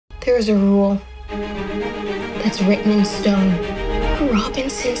There's a rule that's written in stone.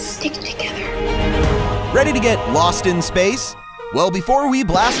 Robinsons stick together. Ready to get lost in space? Well, before we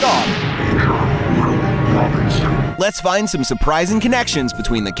blast off, let's find some surprising connections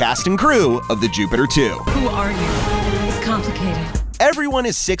between the cast and crew of the Jupiter 2. Who are you? It's complicated. Everyone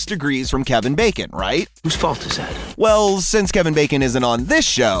is 6 degrees from Kevin Bacon, right? Whose fault is that? Well, since Kevin Bacon isn't on this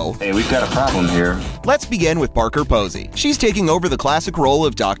show, hey, we've got a problem here. Let's begin with Parker Posey. She's taking over the classic role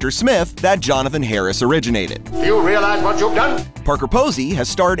of Dr. Smith that Jonathan Harris originated. Do you realize what you've done? Parker Posey has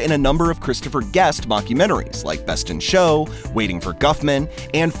starred in a number of Christopher Guest mockumentaries like Best in Show, Waiting for Guffman,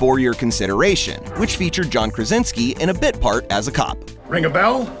 and For Your Consideration, which featured John Krasinski in a bit part as a cop. Ring a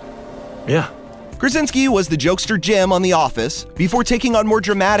bell? Yeah. Krasinski was the jokester Jim on The Office before taking on more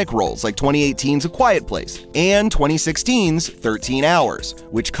dramatic roles like 2018's A Quiet Place and 2016's 13 Hours,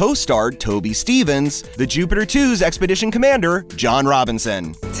 which co-starred Toby Stephens, the Jupiter 2's expedition commander, John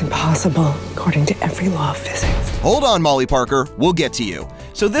Robinson. It's impossible, according to every law of physics. Hold on, Molly Parker, we'll get to you.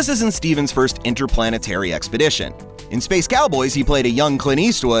 So this isn't Stephens' first interplanetary expedition. In Space Cowboys, he played a young Clint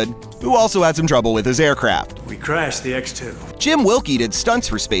Eastwood, who also had some trouble with his aircraft. We crashed the X-2. Jim Wilkie did stunts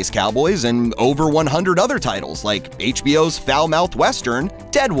for Space Cowboys and over 100 other titles, like HBO's foul-mouthed western,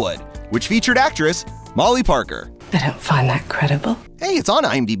 Deadwood, which featured actress Molly Parker. I don't find that credible. Hey, it's on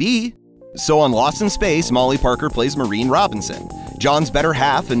IMDb. So on Lost in Space, Molly Parker plays Maureen Robinson, John's better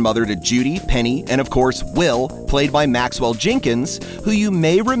half and mother to Judy, Penny, and of course Will, played by Maxwell Jenkins, who you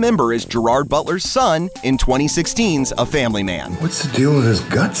may remember as Gerard Butler's son in 2016's A Family Man. What's the deal with his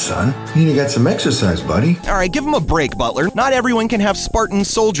gut, son? You need to get some exercise, buddy. All right, give him a break, Butler. Not everyone can have Spartan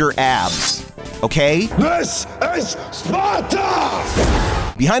soldier abs, okay? This is Sparta!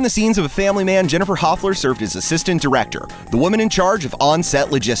 Behind the scenes of A Family Man, Jennifer Hoffler served as assistant director, the woman in charge of on-set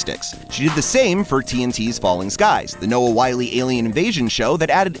logistics. She did the same for TNT's Falling Skies, the Noah Wyle alien invasion show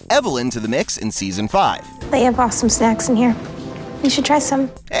that added Evelyn to the mix in season 5. They have awesome snacks in here. You should try some.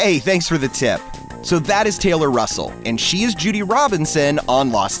 Hey, thanks for the tip. So that is Taylor Russell, and she is Judy Robinson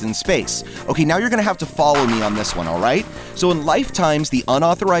on Lost in Space. Okay, now you're gonna have to follow me on this one, all right? So in Lifetime's The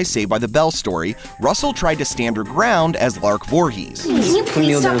Unauthorized Saved by the Bell story, Russell tried to stand her ground as Lark Voorhees. Can you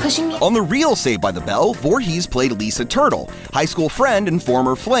please stop pushing me? On the real Saved by the Bell, Voorhees played Lisa Turtle, high school friend and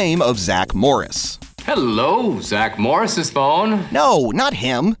former flame of Zach Morris. Hello, Zach Morris's phone. No, not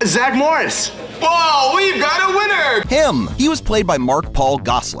him. Zach Morris. Whoa, we've got a winner! Him. He was played by Mark Paul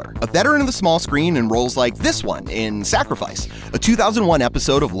Gosselaar, a veteran of the small screen in roles like this one in Sacrifice, a 2001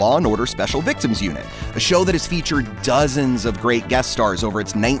 episode of Law & Order Special Victims Unit, a show that has featured dozens of great guest stars over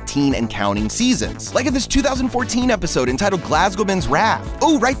its 19 and counting seasons. Like in this 2014 episode entitled Glasgowman's Wrath.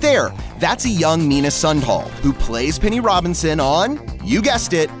 Oh, right there. That's a young Mina Sundhall, who plays Penny Robinson on, you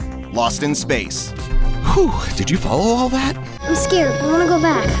guessed it, Lost in Space. Whew, did you follow all that? I'm scared. I want to go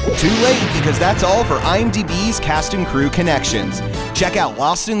back. Too late, because that's all for IMDb's cast and crew connections. Check out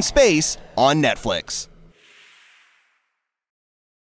Lost in Space on Netflix.